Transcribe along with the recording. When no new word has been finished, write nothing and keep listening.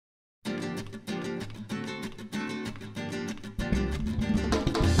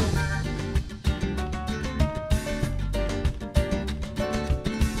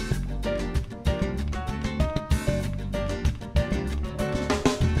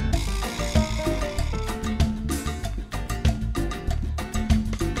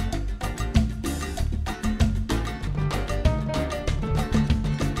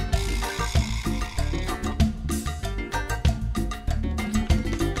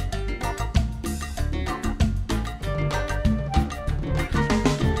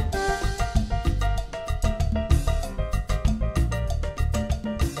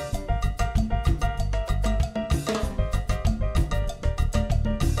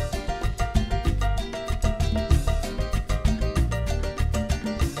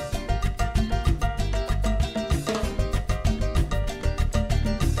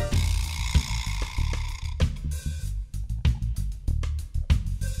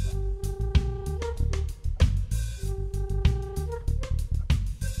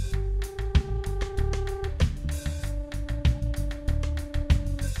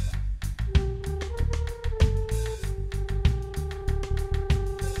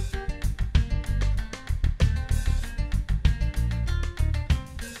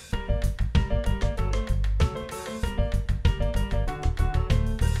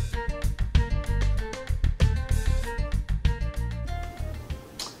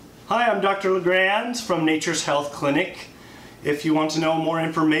Hi, I'm Dr. LeGrand from Nature's Health Clinic. If you want to know more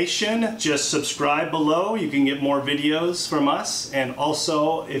information, just subscribe below. You can get more videos from us, and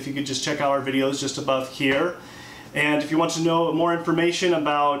also if you could just check out our videos just above here. And if you want to know more information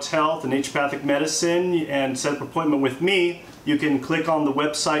about health and naturopathic medicine and set up an appointment with me, you can click on the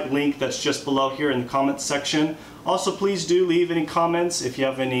website link that's just below here in the comments section. Also, please do leave any comments. If you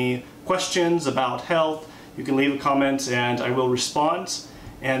have any questions about health, you can leave a comment and I will respond.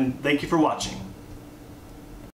 And thank you for watching.